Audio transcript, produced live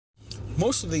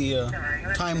Most of the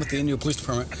time with the Indio Police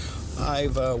Department,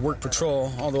 I've worked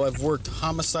patrol, although I've worked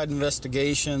homicide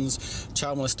investigations,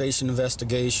 child molestation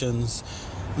investigations.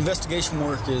 Investigation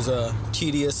work is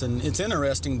tedious and it's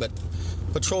interesting, but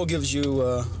patrol gives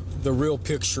you the real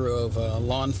picture of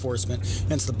law enforcement,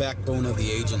 and it's the backbone of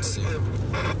the agency.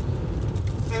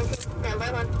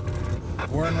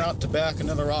 We're en route to back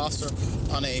another officer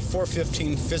on a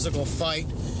 415 physical fight.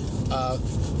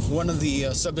 One of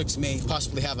the subjects may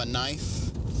possibly have a knife.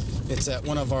 It's at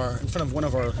in front of one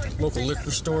of our local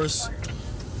liquor stores.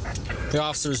 The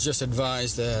officers just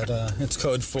advised that it's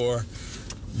code 4,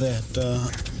 that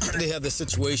they have the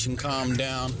situation calmed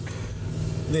down.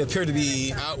 They appear to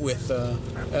be out with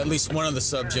at least one of the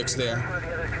subjects there.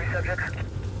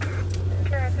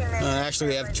 Actually,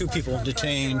 they have 2 people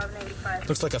detained.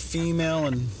 Looks like a female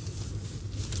and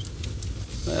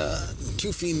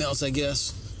 2 females, I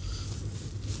guess.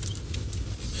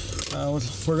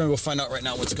 We're going to go find out right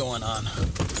now what's going on.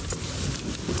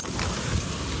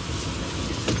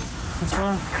 What's going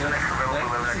on?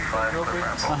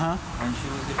 Uh-huh. And she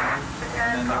was getting hurt,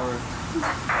 and then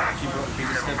she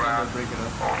just stepped in to break it up.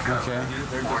 Okay.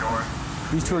 They're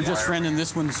just, These 2 are just friends, and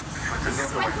this one's...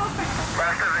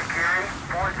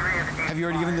 Have you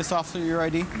already given this officer your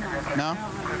ID? No?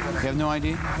 You have no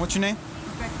ID? What's your name?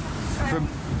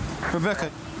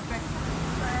 Rebecca.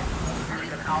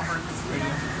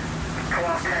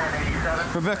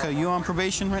 Rebecca, you on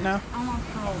probation right now? I'm on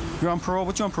parole. You're on parole?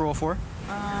 What you on parole for?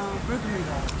 Burglary.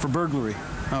 For burglary.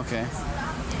 Okay.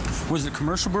 Was it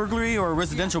commercial burglary or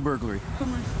residential burglary?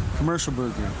 Commercial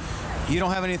burglary. You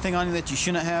don't have anything on you that you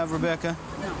shouldn't have, Rebecca?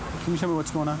 No. Can you tell me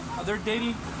what's going on? they're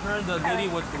dating her, the lady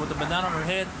with the banana on her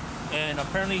head, and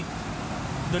apparently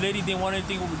the lady didn't want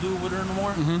anything to do with her no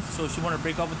more, so she wanted to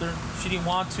break up with her. She didn't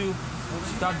want to.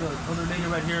 She thought the other lady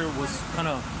right here was kind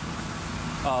of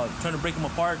trying to break them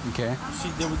apart. Okay.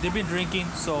 They've been drinking,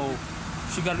 so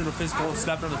she got a little physical,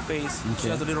 slapped her in the face. Okay. She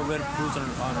has a little red bruise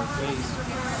on her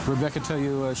face. Rebecca tell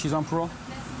you she's on parole?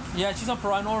 Yeah, she's on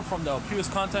parole. I know her from the previous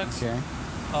contacts. Okay.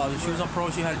 She was on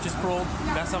parole. She had just paroled.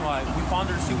 Last time we found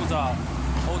her, she was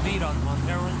OD'd on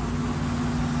heroin.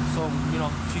 So, you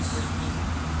know,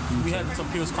 we had some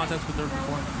previous contacts with her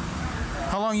before.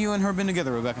 How long you and her been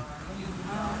together, Rebecca?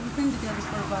 We've been together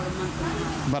for about a month and a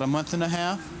half. About a month and a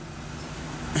half?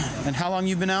 And how long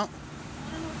you been out?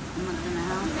 A month and a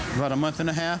half. About a month and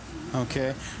a half?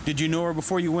 Okay. Did you know her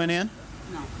before you went in?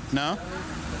 No. No?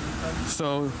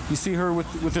 So you see her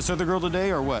with this other girl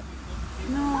today or what?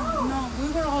 No, we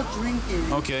were all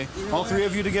drinking. Okay. You know, all 3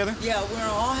 of you together? Yeah, we were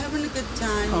all having a good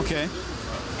time. Okay.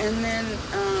 And then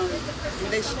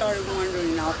they started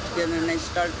wandering off together and they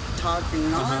started talking.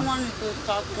 And all I wanted to do was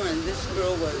talk to her, and this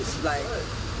girl was like,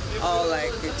 all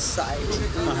like excited,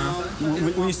 you know?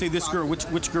 When you say this girl,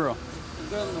 which girl?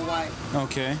 The girl in the white.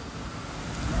 Okay.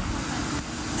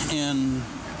 And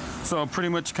so pretty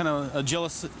much kind of a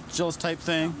jealous type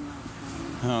thing?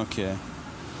 Okay.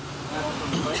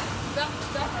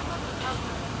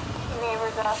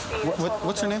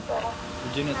 What's her name?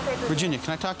 Virginia. Virginia,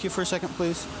 can I talk to you for a second,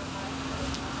 please?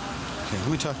 Okay, let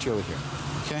me talk to you over here.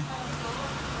 Okay?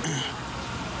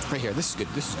 Right here. This is good.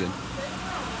 This is good.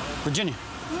 Virginia.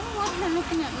 I don't want her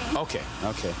looking at me. Okay,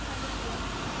 okay.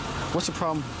 What's the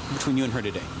problem between you and her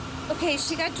today? Okay,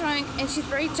 she got drunk and she's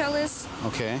very jealous.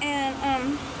 Okay.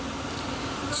 And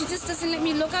she just doesn't let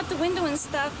me look out the window and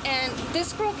stuff. And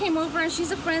this girl came over and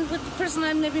she's a friend with the person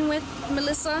I'm living with,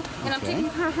 Melissa. And I'm taking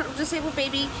her disabled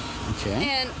baby. Okay.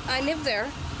 And I live there.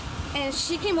 And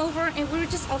she came over and we were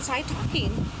just outside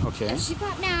talking. Okay. And she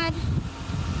got mad.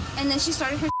 And then she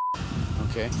started her.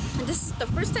 Okay. And this is the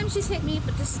first time she's hit me,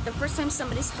 but this is the first time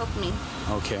somebody's helped me.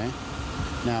 Okay.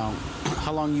 Now,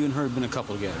 how long you and her have been a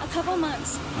couple together? A couple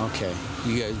months. Okay.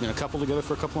 You guys been a couple together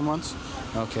for a couple of months?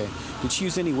 Okay. Did she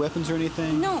use any weapons or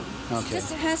anything? No. Okay. She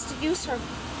just has to use her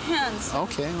hands.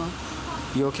 Okay. Well,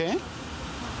 you okay?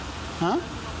 Huh?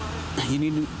 You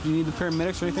need the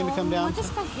paramedics or anything to come down? I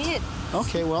just got hit.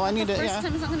 Okay. Well, I need to. The first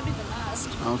time is not going to be the last.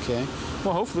 Okay.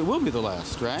 Well, hopefully it will be the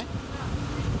last, right?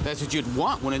 That's what you'd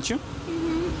want, wouldn't you?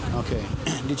 Mm-hmm. Okay.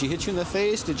 Did she hit you in the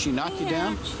face? Did she knock you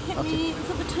down? She hit me a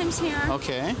couple times here.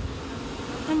 Okay.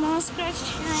 I'm all scratched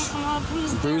here. I'm all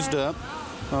bruised. Bruised up.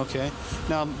 Okay.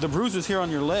 Now the bruises here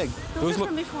on your leg. Those are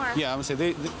from before. Yeah, I would say they,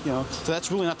 you know. So that's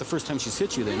really not the first time she's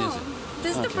hit you, then, No. is it?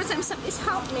 This is the first time somebody's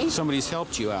helped me. Somebody's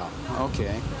helped you out.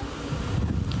 Okay.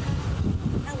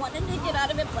 I wanted to get out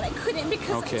of it, but I couldn't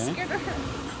because I was scared of her.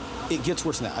 It gets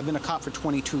worse than that. I've been a cop for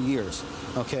 22 years.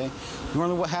 Okay.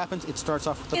 Normally, what happens? It starts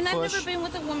off with a push. And I've never been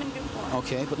with a woman before.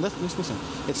 Okay, but listen.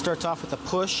 It starts off with a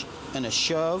push and a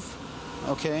shove.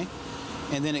 Okay.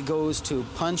 and then it goes to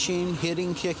punching,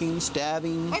 hitting, kicking,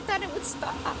 stabbing. I thought it would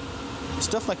stop.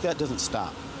 Stuff like that doesn't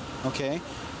stop, okay?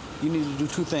 You need to do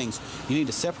two things. You need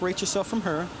to separate yourself from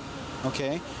her,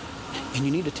 okay? And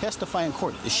you need to testify in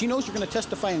court. If she knows you're going to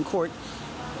testify in court,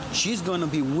 she's going to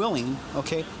be willing,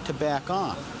 okay, to back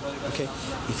off, okay?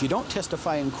 If you don't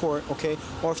testify in court, okay,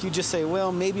 or if you just say,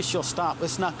 well, maybe she'll stop,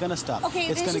 it's not going to stop. Okay,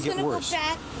 it's going to get worse. Go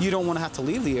back. You don't want to have to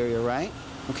leave the area, right?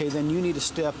 Okay, then you need to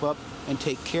step up and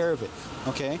take care of it,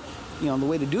 okay? You know, the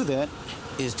way to do that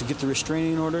is to get the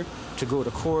restraining order, to go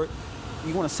to court.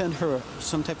 You want to send her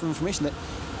some type of information that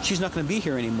she's not going to be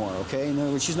here anymore, okay? In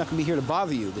other words, she's not going to be here to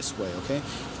bother you this way, okay?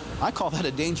 I call that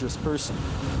a dangerous person,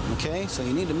 okay? So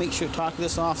you need to make sure to talk to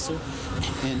this officer,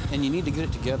 and you need to get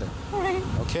it together,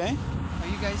 okay? Are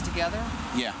you guys together?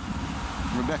 Yeah,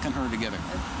 Rebecca and her together.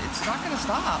 It's not going to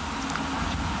stop.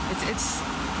 It's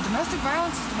domestic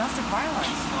violence is domestic violence.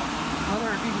 Whether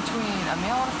it be between a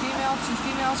male and a female, two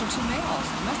females, or two males,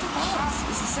 domestic violence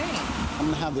is the same. I'm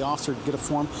going to have the officer get a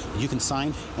form you can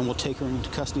sign, and we'll take her into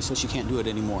custody so she can't do it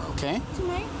anymore, okay?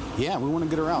 Tonight? Yeah, we want to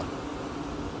get her out.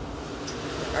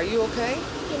 Are you okay?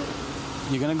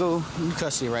 You're going to go in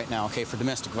custody right now, okay, for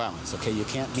domestic violence, okay? You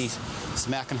can't be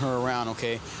smacking her around,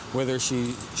 okay? Whether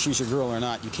she's your girl or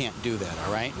not, you can't do that,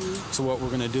 all right? So what we're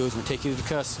going to do is we'll take you to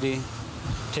custody,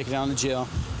 take you down to jail.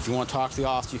 If you want to talk to the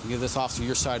officer, you can give this officer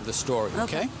your side of the story,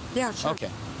 okay? Yeah, sure. Okay,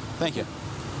 thank you.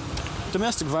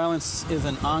 Domestic violence is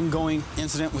an ongoing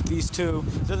incident with these two.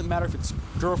 It doesn't matter if it's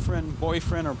girlfriend,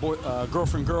 boyfriend, or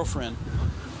girlfriend.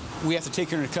 We have to take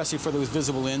her into custody for those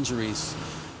visible injuries.